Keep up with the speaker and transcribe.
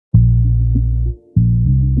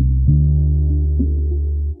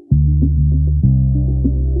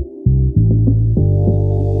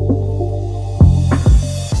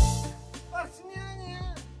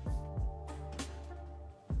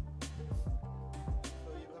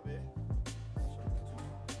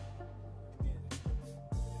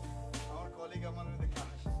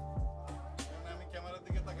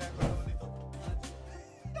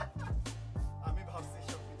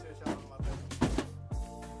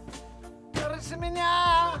me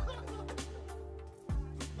now.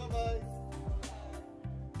 Bye-bye.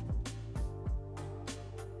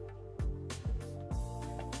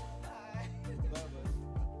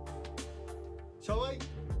 সবাই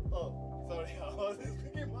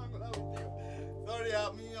sorry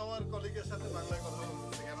আমি আমার কলিগের সাথে বাংলায় কথা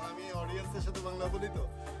বলতেছি কারণ আমি অডিয়েন্সের সাথে বাংলা বলি তো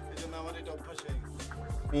এই জন্য আমার এটা অভ্যাস হয়ে গেছে।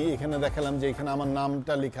 আমি এখানে দেখালাম যে এখানে আমার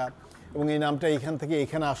নামটা লেখা এবং এই নামটা এখান থেকে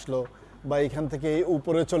এখানে আসলো বা এখান থেকে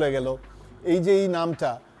উপরে চলে গেল, এই যে এই নামটা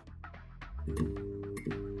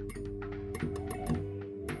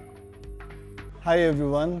হাই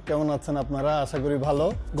এভরিওয়ান, কেমন আছেন আপনারা? আশা করি ভালো।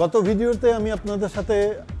 গত ভিডিওতে আমি আপনাদের সাথে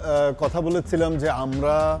কথা বলেছিলাম যে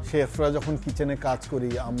আমরা শেফরা যখন কিচেনে কাজ করি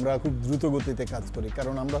আমরা খুব দ্রুত গতিতে কাজ করি,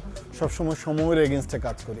 কারণ আমরা সবসময় সময়ের এগেনস্টে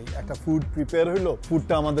কাজ করি। একটা ফুড প্রিপেয়ার হলো,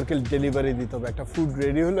 ফুডটা আমাদেরকে ডেলিভারি দিতে হবে। একটা ফুড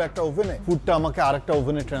রেডি হলো একটা ওভেনে, ফুডটা আমাকে আরেকটা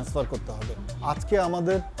ওভেনে ট্রান্সফার করতে হবে। আজকে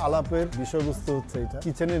আমাদের আলাপের বিষয়বস্তু হচ্ছে এটা,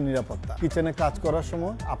 কিচেনের নিরাপত্তা। কিচেনে কাজ করার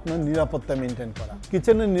সময় আপনার নিরাপত্তা মেনটেন করা।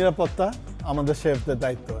 কিচেনের নিরাপত্তা আমাদের শেফদের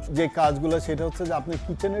দায়িত্ব। যে কাজগুলো সেটা হচ্ছে যে আপনি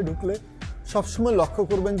কিচেনে ঢুকলে সবসময় লক্ষ্য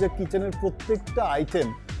করবেন যে কিচেনের প্রত্যেকটা আইটেম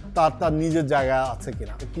তার নিজের জায়গা আছে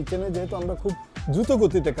কিনা। কিচেনে যেহেতু আমরা খুব দ্রুত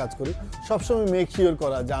গতিতে কাজ করি, সবসময় মেক শিওর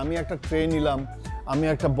করা যে আমি একটা ট্রে নিলাম, আমি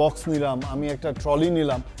একটা বক্স নিলাম, আমি একটা ট্রলি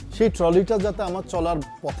নিলাম, সেই ট্রলিটা যাতে আমার চলার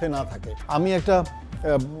পথে না থাকে। আমি একটা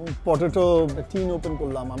পটেটো টিন ওপেন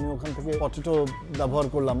করলাম, আমি ওখান থেকে পটেটো ব্যবহার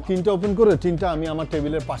করলাম, টিনটা ওপেন করে টিনটা আমি আমার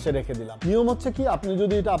টেবিলের পাশে রেখে দিলাম। নিয়ম হচ্ছে কি, আপনি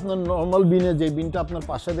যদি এটা আপনার নর্মাল বিনে, যে বিনটা আপনার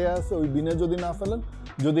পাশে দেওয়া আছে ওই বিনে যদি না ফেলেন,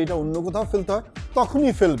 যদি এটা অন্য কোথাও ফেলতে হয়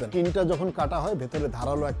তখনই ফেলবেন। টিনটা যখন কাটা হয় ভেতরে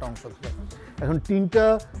ধারালো একটা অংশ থাকে। এখন টিনটা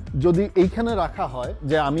যদি এইখানে রাখা হয়,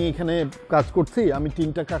 যে আমি এখানে কাজ করছি, আমি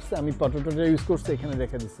টিনটা কাটছি, আমি পটেটোটা ইউজ করছি, এখানে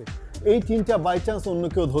রেখে দিচ্ছি, এই টিনটা বাই চান্স অন্য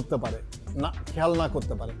কেউ ধরতে পারে না, খেয়াল না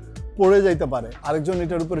করতে পারে, পড়ে যাইতে পারে, আরেকজন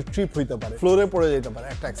এটার উপরে ট্রিপ হইতে পারে, ফ্লোরে পড়ে যেতে পারে,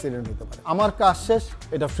 একটা অ্যাক্সিডেন্ট হতে পারে। আমার কাজ শেষ,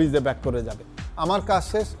 এটা ফ্রিজে ব্যাক করে যাবে। আমার কাজ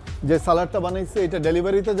শেষ, যে সালাডটা বানাইছে এটা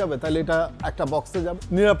ডেলিভারিতে যাবে, তাহলে এটা একটা বক্সে যাবে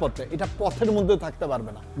নিরাপত্তা, এটা পথের মধ্যে থাকতে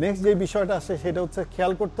পারবে না। নেক্সট যে বিষয়টা আসে সেটা হচ্ছে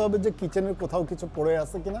খেয়াল করতে হবে যে কিচেনের কোথাও কিছু পড়ে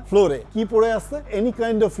আছে কিনা। ফ্লোরে কি পড়ে আছে? Any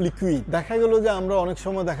kind of liquid. দেখা গেল যে আমরা অনেক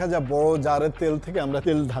সময় দেখা যায় বড় জারের তেল থেকে আমরা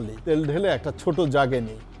তেল ঢালি, তেল ঢেলে একটা ছোট জাগে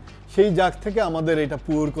নিই, সেই জাগ থেকে আমাদের এটা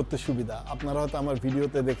পুর করতে সুবিধা। আপনারা হয়তো আমার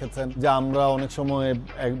ভিডিওতে দেখেছেন যে আমরা অনেক সময়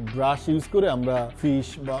ব্রাশ ইউজ করে আমরা ফিশ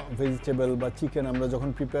বা ভেজিটেবল বা চিকেন আমরা যখন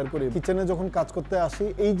প্রিপেয়ার করি, কিচেনে যখন কাজ করতে আসি,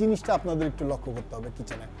 এই জিনিসটা আপনাদের একটু লক্ষ্য করতে হবে।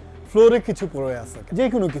 কিচেনে ফ্লোরে কিছু পড়ে আছে, যে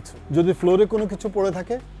কোনো কিছু যদি ফ্লোরে কোনো কিছু পড়ে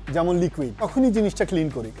থাকে যেমন লিকুইড, তখনই জিনিসটা ক্লিন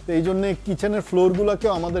করি। তো এই জন্য কিচেনের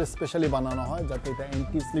ফ্লোরগুলোকেও আমাদের স্পেশালি বানানো হয় যাতে এটা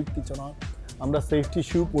অ্যান্টি স্লিপ কিচেন হয়। আমরা সেফটি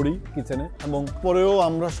শু পরি কিচেনে, এবং পরেও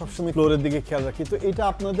আমরা সবসময় ফ্লোরের দিকে খেয়াল রাখি। তো এটা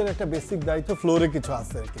আপনাদের একটা বেসিক দায়িত্ব, ফ্লোরে কিছু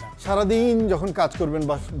আছে কিনা। সারাদিন যখন কাজ করবেন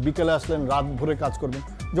বা বিকেলে আসলেন, রাত ভরে কাজ করবেন,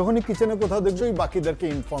 যখনই কিচেনে কোথাও দেখবেন বাকিদেরকে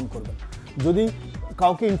ইনফর্ম করবেন। যদি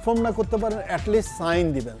কাউকে ইনফর্ম না করতে পারেন, অ্যাটলিস্ট সাইন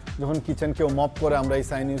দিবেন। যখন কিচেন কেউ মপ করে আমরা এই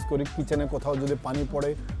সাইন ইউজ করি, কিচেনে কোথাও যদি পানি পড়ে,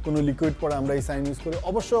 কোনো লিকুইড পড়ে, আমরা এই সাইন ইউজ করি।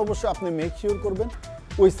 অবশ্যই আপনি মেক শিওর করবেন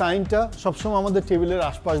ওই সাইনটা সবসময় আমাদের টেবিলের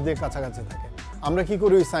আশপাশ দিয়ে কাছাকাছি থাকে। আমরা কি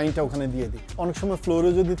করি, ওই সাইনটা ওখানে দিয়ে দিই। অনেক সময় ফ্লোরে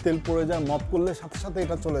যদি তেল পড়ে যায়, মপ করলে সাথে সাথে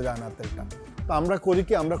এটা চলে যায় না তেলটা। তো আমরা করি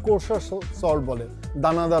কি, আমরা কোর্সা সল্ট বলে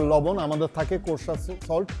দানাদার লবণ আমাদের থাকে, কোর্সা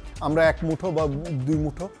সল্ট, আমরা 1 মুঠো বা 2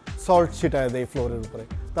 মুঠো সল্ট ছিটায় দেয় ফ্লোরের উপরে,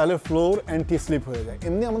 তাহলে ফ্লোর অ্যান্টি স্লিপ হয়ে যায়।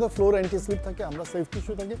 এমনি আমাদের ফ্লোর অ্যান্টি স্লিপ থাকে, আমরা সেফটি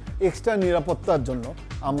ইস্যু থাকে, এক্সট্রা নিরাপত্তার জন্য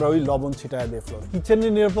আমরা ওই লবণ ছিটায় দিই ফ্লোর।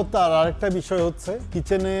 কিচেনের নিরাপত্তা আর আরেকটা বিষয় হচ্ছে,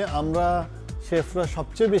 কিচেনে আমরা শেফরা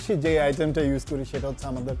সবচেয়ে বেশি যে আইটেমটা ইউজ করি সেটা হচ্ছে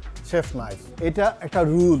আমাদের শেফ নাইফ। এটা একটা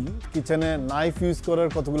রুল, কিচেনে নাইফ ইউজ করার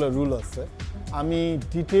কতগুলো রুল আছে। আমি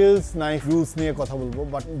ডিটেলস নাইফ রুলস নিয়ে কথা বলবো,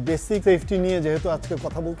 বাট বেসিক সেফটি নিয়ে যেহেতু আজকে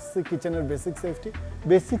কথা বলতেছি, কিচেনের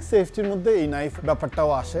বেসিক সেফটির মধ্যে এই নাইফ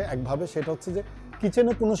ব্যাপারটাও আসে একভাবে। সেটা হচ্ছে যে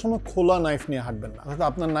কিচেনে কোনো সময় খোলা নাইফ নিয়ে হাঁটবেন না। অর্থাৎ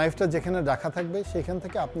আপনার নাইফটা যেখানে রাখা থাকবে সেখান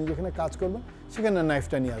থেকে আপনি যেখানে কাজ করবেন সেখানে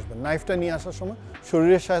নাইফটা নিয়ে আসবেন। নাইফটা নিয়ে আসার সময়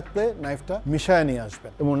শরীরের সাথে নাইফটা মিশায় নিয়ে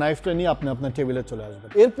আসবেন এবং নাইফটা নিয়ে আপনি আপনার টেবিলে চলে আসবেন।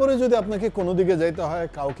 এরপরে যদি আপনাকে কোনো দিকে যাইতে হয়,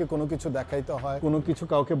 কাউকে কোনো কিছু দেখাইতে হয়, কোনো কিছু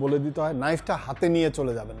কাউকে বলে দিতে হয়, নাইফটা হাতে নিয়ে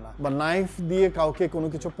চলে যাবেন না, বা নাইফ দিয়ে কাউকে কোনো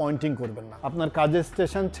কিছু পয়েন্টিং করবেন না। আপনার কাজের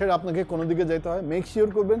স্টেশন ছেড়ে আপনাকে কোনো দিকে যাইতে হয়, মেক শিওর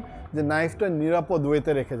করবেন যে নাইফটা নিরাপদ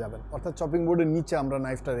ওয়েতে রেখে যাবেন। অর্থাৎ চপিং বোর্ডের নিচে আমরা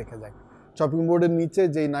নাইফটা রেখে যাই। চপিং বোর্ডের নিচে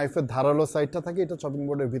যেই নাইফের ধারালো সাইডটা থাকে, এটা চপিং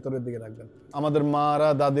বোর্ডের ভিতরের দিকে রাখবেন। আমাদের মারা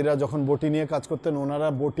দাদিরা যখন বটি নিয়ে কাজ করতেন, ওনারা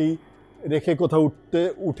বটি রেখে কোথাও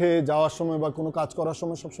উঠে যাওয়ার সময় বা কোনো কাজ করার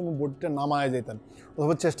সময় সবসময় বটিটা নামায় যেতেন,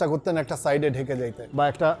 অথবা চেষ্টা করতেন একটা সাইডে ঢেকে যাইতে, বা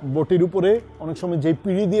একটা বটির উপরে অনেক সময় যেই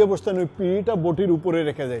পিঁড়ি দিয়ে বসতেন ওই পিঁড়িটা বটির উপরে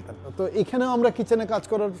রেখে যাইতেন। তো এখানেও আমরা কিচেনে কাজ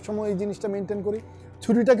করার সময় এই জিনিসটা মেনটেন করি।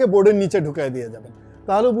 ছুরিটাকে বোর্ডের নিচে ঢুকায় দিয়ে যাবেন।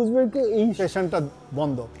 তাহলে বুঝবেন কি এই সেশনটা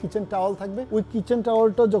বন্ধ। কিচেন টাওয়াল থাকবে, ওই কিচেন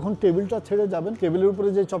টাওয়ালটা যখন টেবিলটা ছেড়ে যাবেন, টেবিলের উপরে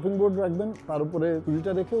যে চপিং বোর্ড রাখবেন তার উপরে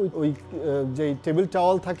ছুরিটা রেখে ওই যে টেবিল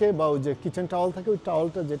টাওয়াল থাকে বা ওই যে কিচেন টাওয়াল থাকে, ওই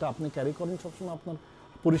টাওয়ালটা যেটা আপনি ক্যারি করেন সবসময় আপনার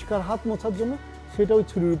পরিষ্কার হাত মোছার জন্য, সেটা ওই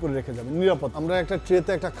ছুরির উপরে রেখে যাবেন নিরাপদ। আমরা একটা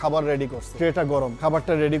ট্রেতে একটা খাবার রেডি করছি, ট্রেটা গরম,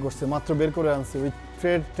 খাবারটা রেডি করছে, মাত্র বের করে আনছি, ওই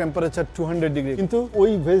ট্রের টেম্পারেচার 200 ডিগ্রি, কিন্তু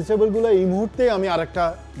ওই ভেজিটেবলগুলো এই মুহূর্তে আমি আরেকটা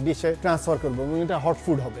ডিশে ট্রান্সফার করবো এবং এটা হট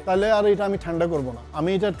ফুড হবে, তাহলে আর এটা আমি ঠান্ডা করবো না। আমি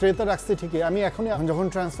এটা ট্রেতে রাখছি ঠিকই, আমি এখন যখন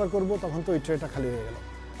ট্রান্সফার করবো তখন তো ওই ট্রেটা খালি হয়ে গেল,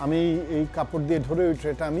 আমি এই কাপড় দিয়ে ধরে ওই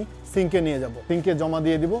ট্রেটা আমি সিঙ্কে নিয়ে যাব, সিঙ্কে জমা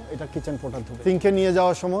দিয়ে দিব, এটা কিচেন পোটা ধরে সিঙ্কে নিয়ে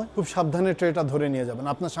যাওয়ার সময় খুব সাবধানে ট্রেটা ধরে নিয়ে যাবেন,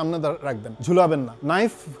 আপনার সামনে রাখবেন, ঝুলাবেন না।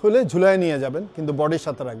 নাইফ হলে ঝুলায় নিয়ে যাবেন, কিন্তু বডির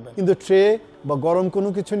সাথে রাখবেন, কিন্তু ট্রে বা গরম কোনো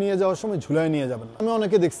কিছু নিয়ে যাওয়ার সময় ঝুলায় নিয়ে যাবেন না। আমি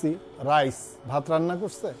অনেকে দেখছি রাইস, ভাত রান্না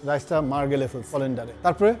করছে, রাইসটা মার গেলে ফেলছে সিলিন্ডারে,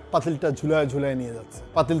 তারপরে পাতিলটা ঝুলায় নিয়ে যাচ্ছে,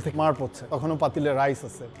 পাতিল থেকে মার পড়ছে, তখনও পাতিলে রাইস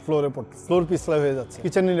আছে, ফ্লোরে পড়ছে, ফ্লোর পিছলা হয়ে যাচ্ছে,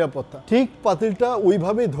 কিচেন নিরাপত্তা। ঠিক পাতিলটা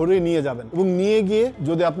ওইভাবেই ধরে নিয়ে যাবেন এবং নিয়ে গিয়ে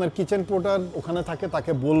যদি আপনার কিচেন পোটার ওখানে থাকে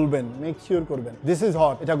তাকে বলবেন, মেক শিওর করবেন দিস ইজ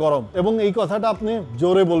হট, এটা গরম, এবং এই কথাটা আপনি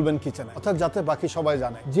জোরে বলবেন কিচেনে, অর্থাৎ যাতে বাকি সবাই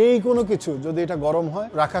জানে যেই কোনো কিছু যদি এটা গরম হয়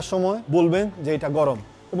রাখার সময় বলবেন যে এটা গরম,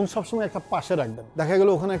 এবং সবসময় একটা পাশে রাখবেন। দেখা গেল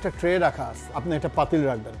ওখানে একটা ট্রে রাখা আছে, আপনি একটা পাতিল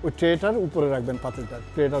রাখবেন, ওই ট্রেটার উপরে রাখবেন পাতিলটা,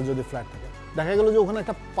 ট্রেটা যদি ফ্ল্যাট থাকে। দেখা গেল যে ওখানে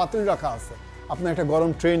একটা পাতিল রাখা আছে, আপনি একটা গরম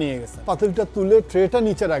ট্রে নিয়ে গেছেন, পাতিলটা তুলে ট্রেটা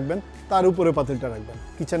নিচে রাখবেন, তার উপরে পাতিলটা রাখবেন।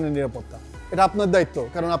 কিচেনের নিরাপত্তা এটা আপনার দায়িত্ব,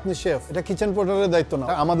 কারণ আপনি শেফ, এটা কিচেন পোর্টারের দায়িত্ব না,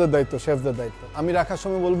 আমাদের দায়িত্ব, শেফদের দায়িত্ব। আমি রাখার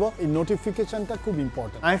সময় বলবো এই নোটিফিকেশনটা খুব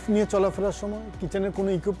ইম্পর্টেন্ট। নাইফ নিয়ে চলাফেরার সময়, কিচেনের কোনো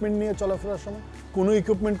ইকুইপমেন্ট নিয়ে চলাফেরার সময়, কোনো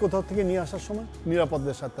ইকুইপমেন্ট কোথাও থেকে নিয়ে আসার সময়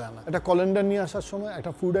নিরাপদের সাথে আনা। একটা কলেন্ডার নিয়ে আসার সময়,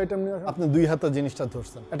 একটা ফুড আইটেম নিয়ে আসা, আপনি দুই হাতে জিনিসটা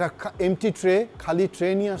ধরছেন, একটা এমটি ট্রে, খালি ট্রে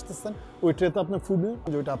নিয়ে আসতেছেন, ওই ট্রেতে আপনি ফুড নিয়ে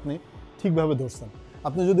যেটা আপনি ঠিকভাবে ধরছেন।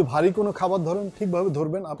 আপনি যদি ভারী কোনো খাবার ধরেন ঠিকভাবে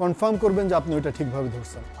ধরবেন, কনফার্ম করবেন যে আপনি ওইটা ঠিকভাবে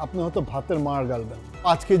ধরছেন। আপনি হয়তো ভাতের মার গালবেন,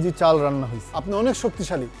 5 কেজি চাল রান্না হয়েছে, আপনি অনেক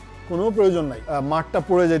শক্তিশালী, কোনো প্রয়োজন নাই, মাঠটা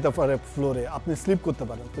পড়ে যেতে পারে ফ্লোরে, আপনি স্লিপ করতে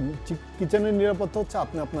পারেন। তো কিচেনের নিরাপত্তা হচ্ছে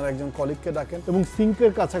আপনি আপনার একজন কলিগকে ডাকেন এবং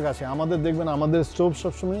সিঙ্কের কাছাকাছি, আমাদের দেখবেন আমাদের স্টোভ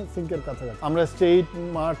সবসময় সিঙ্কের কাছাকাছি, আমরা স্ট্রেইট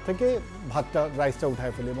মাঠ থেকে ভাতটা রাইসটা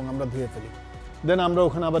উঠায় ফেলি এবং আমরা ধুয়ে ফেলি, দেন আমরা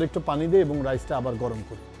ওখানে আবার একটু পানি দিই এবং রাইসটা আবার গরম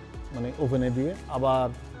করি, মানে ওভেনে দিয়ে আবার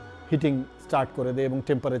হিটিং স্টার্ট করে দেয় এবং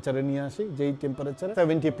টেম্পারেচারে নিয়ে আসি, যেই টেম্পারেচারে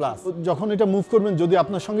 70+। যখন এটা মুভ করবেন, যদি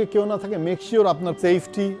আপনার সঙ্গে কেউ না থাকে, মেক শিওর আপনার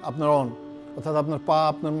সেফটি আপনার অন, অর্থাৎ আপনার পা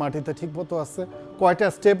আপনার মাটিতে ঠিক মতো আছে, কয়টা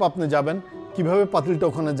স্টেপ আপনি যাবেন, কিভাবে পাতিলটা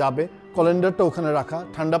ওখানে যাবে, কলেন্ডারটা ওখানে রাখা,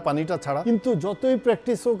 ঠান্ডা পানিটা ছাড়া। কিন্তু যতই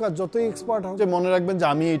প্র্যাকটিস হোক আর যতই এক্সপার্ট হোক, মনে রাখবেন যে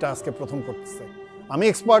আমি এটা আজকে প্রথম করতেছি, আমি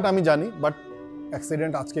এক্সপার্ট, আমি জানি, বাট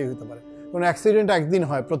অ্যাক্সিডেন্ট আজকেই হতে পারে। কারণ অ্যাক্সিডেন্ট একদিন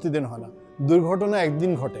হয়, প্রতিদিন হয় না, দুর্ঘটনা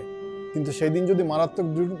একদিন ঘটে, কিন্তু সেই দিন যদি মারাত্মক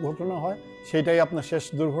দুর্ঘটনা হয়, সেটাই আপনার শেষ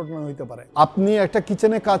দুর্ঘটনা হইতে পারে। আপনি একটা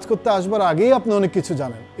কিচেনে কাজ করতে আসবার আগেই আপনি অনেক কিছু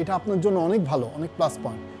জানেন, এটা আপনার জন্য অনেক ভালো, অনেক প্লাস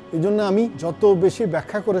পয়েন্ট। এই জন্য আমি যত বেশি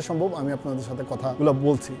ব্যাখ্যা করে সম্ভব আমি আপনাদের সাথে কথাগুলো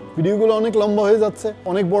বলছি। ভিডিওগুলো অনেক লম্বা হয়ে যাচ্ছে,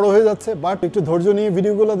 অনেক বড় হয়ে যাচ্ছে, বাট একটু ধৈর্য নিয়ে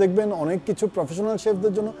ভিডিওগুলো দেখবেন। অনেক কিছু প্রফেশনাল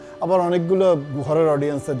শেফদের জন্য, আবার অনেকগুলো ঘরের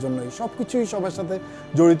অডিয়েন্সের জন্যই, সব কিছুই সবার সাথে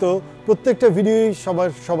জড়িত, প্রত্যেকটা ভিডিওই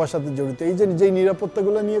সবার সাথে জড়িত। এই যেই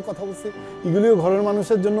নিরাপত্তাগুলো নিয়ে কথা বলছি, এগুলিও ঘরের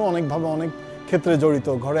মানুষের জন্য অনেকভাবে অনেক ক্ষেত্রে জড়িত।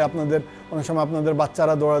 ঘরে আপনাদের অনেক সময় আপনাদের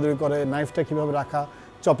বাচ্চারা দৌড়াদৌড়ি করে, নাইফটা কীভাবে রাখা,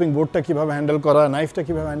 চপিং বোর্ডটা কীভাবে হ্যান্ডেল করা, নাইফটা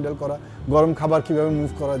কীভাবে হ্যান্ডেল করা, গরম খাবার কীভাবে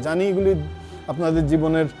মুভ করা, জানি এগুলি আপনাদের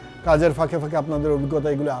জীবনের কাজের ফাঁকে ফাঁকে আপনাদের অভিজ্ঞতা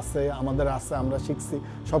এগুলো আছে, আমাদের আছে, আমরা শিখছি।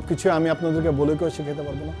 সব কিছু আমি আপনাদেরকে বলে করে শিখাতে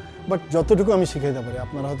পারবো না, বাট যতটুকু আমি শিখাইতে পারি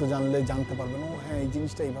আপনারা হয়তো জানতে পারবেন, ও হ্যাঁ এই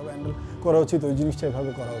জিনিসটা এইভাবে হ্যান্ডেল করা উচিত, ওই জিনিসটা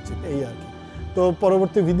এইভাবে করা উচিত, এই আর কি। তো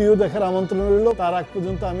পরবর্তী ভিডিও দেখার আমন্ত্রণ রইল। তার আগ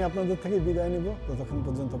পর্যন্ত আমি আপনাদের থেকে বিদায় নিব, ততক্ষণ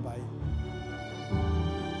পর্যন্ত বাই।